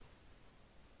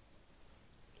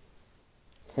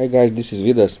Hi guys, this is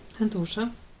Vidas. And Usha.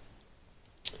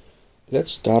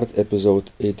 Let's start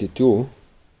episode 82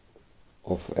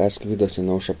 of Ask Vidas and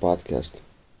Osha podcast.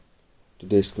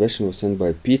 Today's question was sent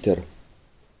by Peter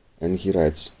and he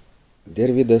writes, Dear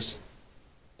Vidas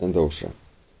and Osha,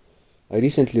 I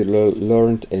recently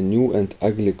learned a new and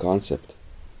ugly concept,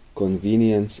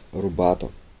 convenience rubato,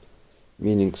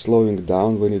 meaning slowing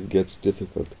down when it gets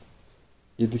difficult.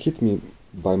 It hit me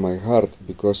by my heart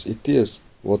because it is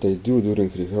what I do during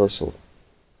rehearsal.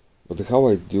 But how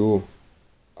I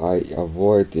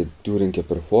avoid it during a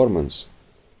performance.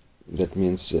 That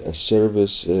means a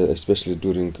service, especially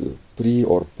during pre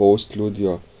or post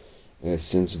Ludio,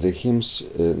 since the hymns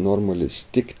normally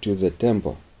stick to the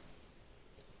tempo.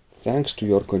 Thanks to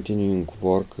your continuing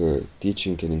work,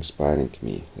 teaching and inspiring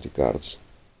me. Regards,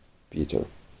 Peter.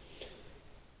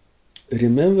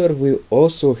 Remember, we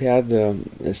also had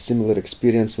a similar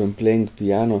experience when playing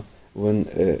piano when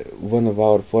one of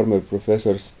our former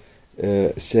professors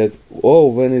said, "Oh,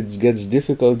 when it gets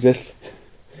difficult, just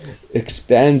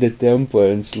expand the tempo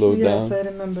and slow down." Yes, I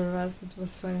remember that. It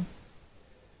was funny.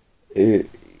 Uh,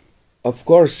 of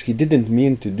course, he didn't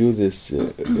mean to do this.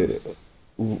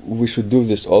 We should do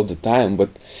this all the time, but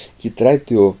he tried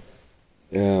to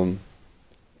um,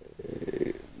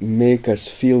 make us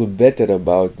feel better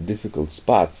about difficult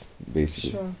spots,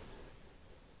 basically. Sure.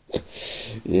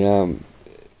 Yeah.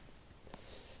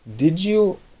 Did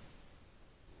you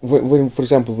when, for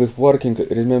example, with working,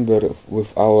 remember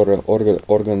with our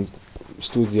organ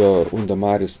studio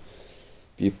Undamaris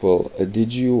people,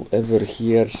 did you ever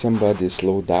hear somebody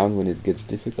slow down when it gets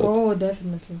difficult? Oh,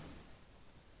 definitely.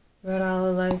 There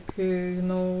are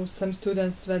some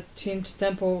students that change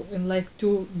tempo in like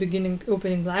two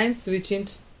opening lines. We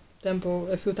change tempo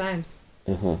a few times.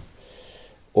 Uh-huh.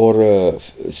 Or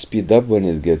speed up when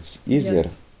it gets easier.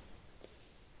 Yes.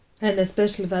 And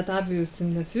especially that obvious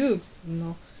in the fugues,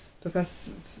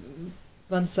 because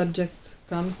one subject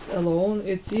comes alone,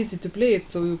 it's easy to play it,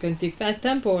 so you can take fast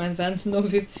tempo, and then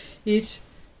with each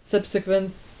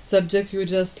subsequent subject you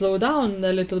just slow down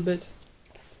a little bit,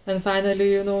 and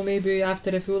finally maybe after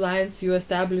a few lines you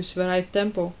establish the right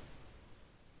tempo.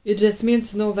 It just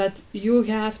means that you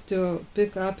have to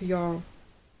pick up your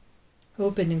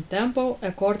opening tempo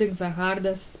according to the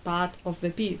hardest spot of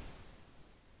the piece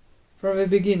from the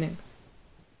beginning.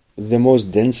 The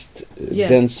most dense Yes.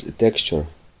 dense texture.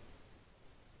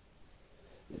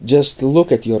 Just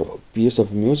look at your piece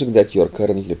of music that you're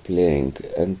currently playing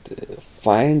and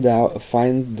find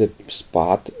the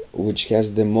spot which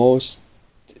has the most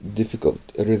difficult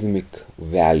rhythmic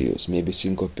values, maybe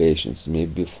syncopations,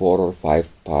 maybe 4 or 5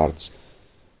 parts,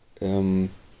 and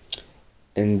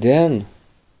then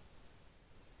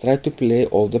try to play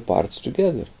all the parts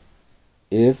together.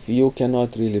 If you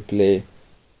cannot really play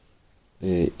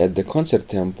at the concert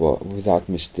tempo without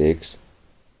mistakes,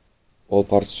 all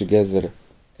parts together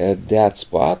at that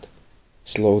spot,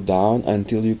 slow down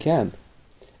until you can.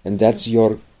 And that's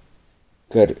your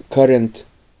current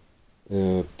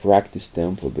practice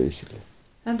tempo, basically.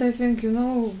 And I think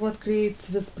what creates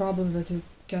this problem that you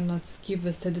cannot keep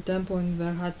the steady tempo in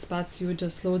the hard spots, you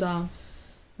just slow down.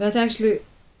 That actually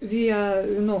we are,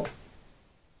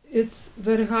 it's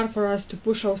very hard for us to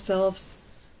push ourselves,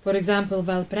 for example,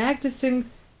 while practicing,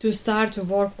 to start to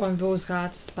work on those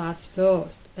hard spots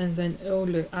first, and then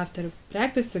only after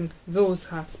practicing those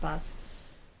hard spots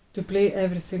to play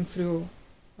everything through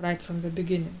right from the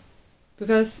beginning.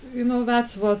 Because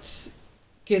that's what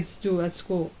kids do at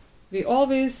school. We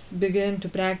always begin to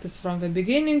practice from the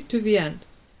beginning to the end.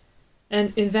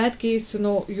 And in that case,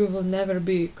 you will never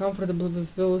be comfortable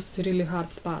with those really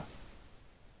hard spots.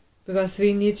 Because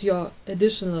we need your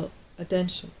additional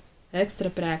attention, extra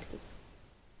practice.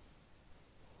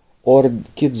 Or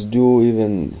kids do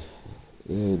even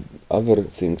other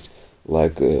things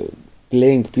like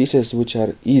playing pieces which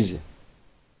are easy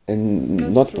and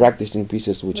That's not true. practicing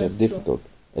pieces which That's are true. difficult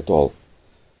at all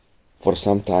for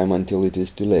some time until it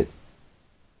is too late.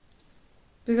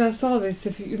 Because always,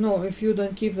 if you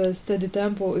don't keep a steady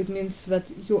tempo, it means that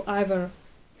you either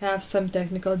have some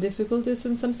technical difficulties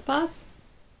in some spots,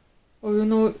 or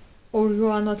or you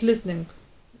are not listening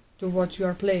to what you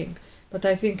are playing. But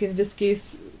I think in this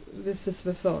case, this is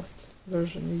the first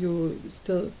version. You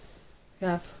still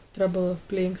have trouble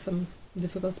playing some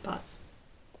difficult spots.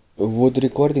 Would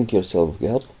recording yourself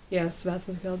help? Yes, that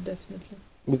would help definitely.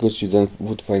 Because you then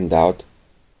would find out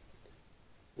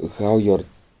how your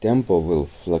tempo will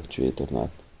fluctuate or not.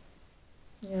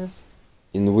 Yes.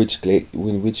 In which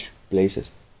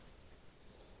places.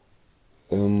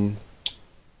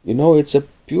 It's a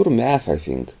pure math, I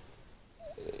think.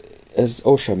 As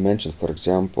Osha mentioned, for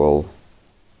example,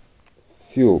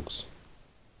 fugues.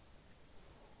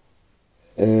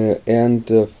 And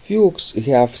fugues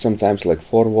have sometimes like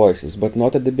 4 voices, but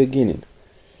not at the beginning.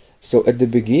 So at the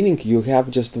beginning you have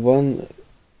just one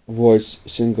voice,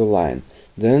 single line.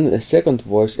 Then a second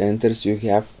voice enters, you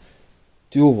have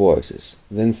 2 voices,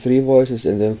 then 3 voices,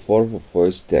 and then 4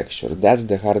 voice texture. That's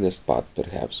the hardest part,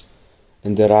 perhaps.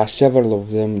 And there are several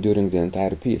of them during the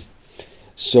entire piece.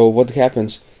 So what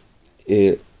happens,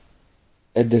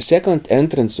 at the second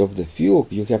entrance of the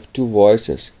fugue, you have 2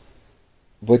 voices,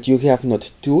 but you have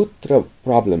not 2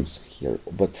 problems here,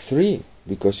 but 3,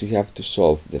 because you have to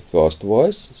solve the first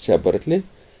voice separately,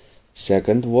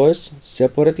 second voice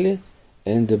separately,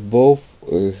 and both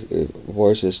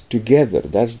voices together.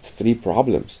 That's 3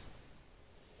 problems.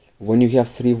 When you have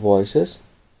 3 voices,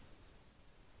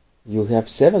 you have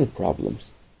 7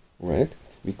 problems, right?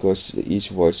 Because each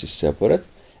voice is separate,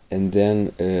 and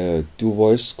then 2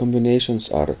 voice combinations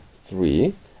are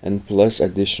 3, and plus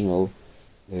additional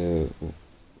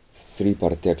 3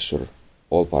 part texture,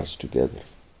 all parts together.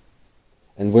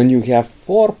 And when you have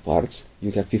 4 parts,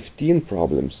 you have 15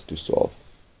 problems to solve.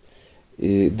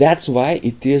 That's why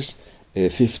it is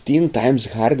 15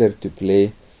 times harder to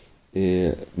play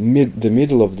the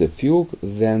middle of the fugue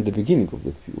than the beginning of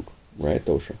the fugue, right,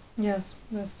 Ausra? Yes,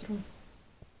 that's true.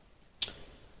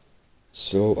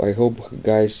 So I hope,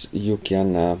 guys, you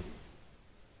can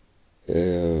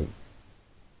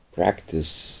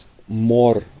practice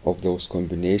more of those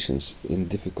combinations in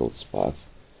difficult spots.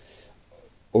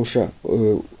 Ausra,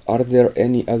 are there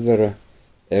any other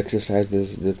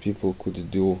exercises that people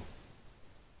could do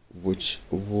which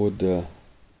would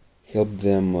help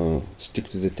them stick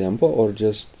to the tempo, or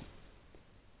just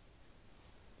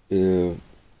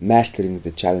mastering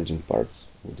the challenging parts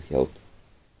would help?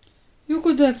 You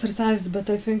could do exercises, but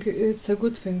I think it's a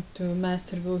good thing to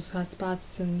master those hard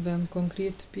spots in one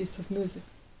concrete piece of music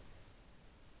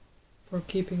for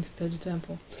keeping steady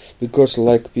tempo. Because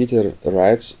like Peter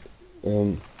writes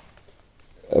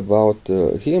about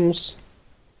hymns,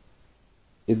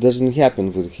 it doesn't happen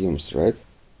with hymns, right?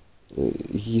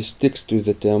 He sticks to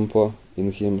the tempo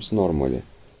in hymns normally,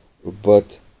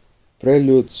 but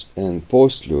preludes and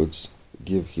postludes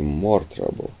give him more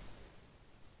trouble.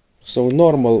 So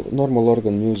normal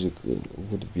organ music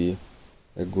would be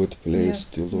a good place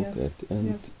to look at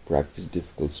and practice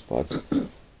difficult spots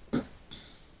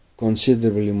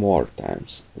considerably more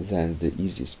times than the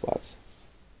easy spots.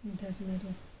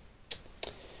 Definitely.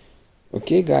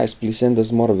 Okay, guys, please send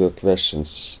us more of your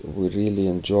questions. We really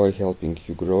enjoy helping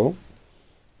you grow.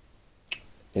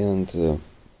 And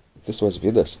this was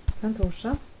Vidas. And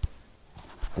Ausra.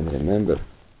 And remember,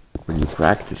 when you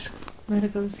practice,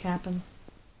 Miracles happen.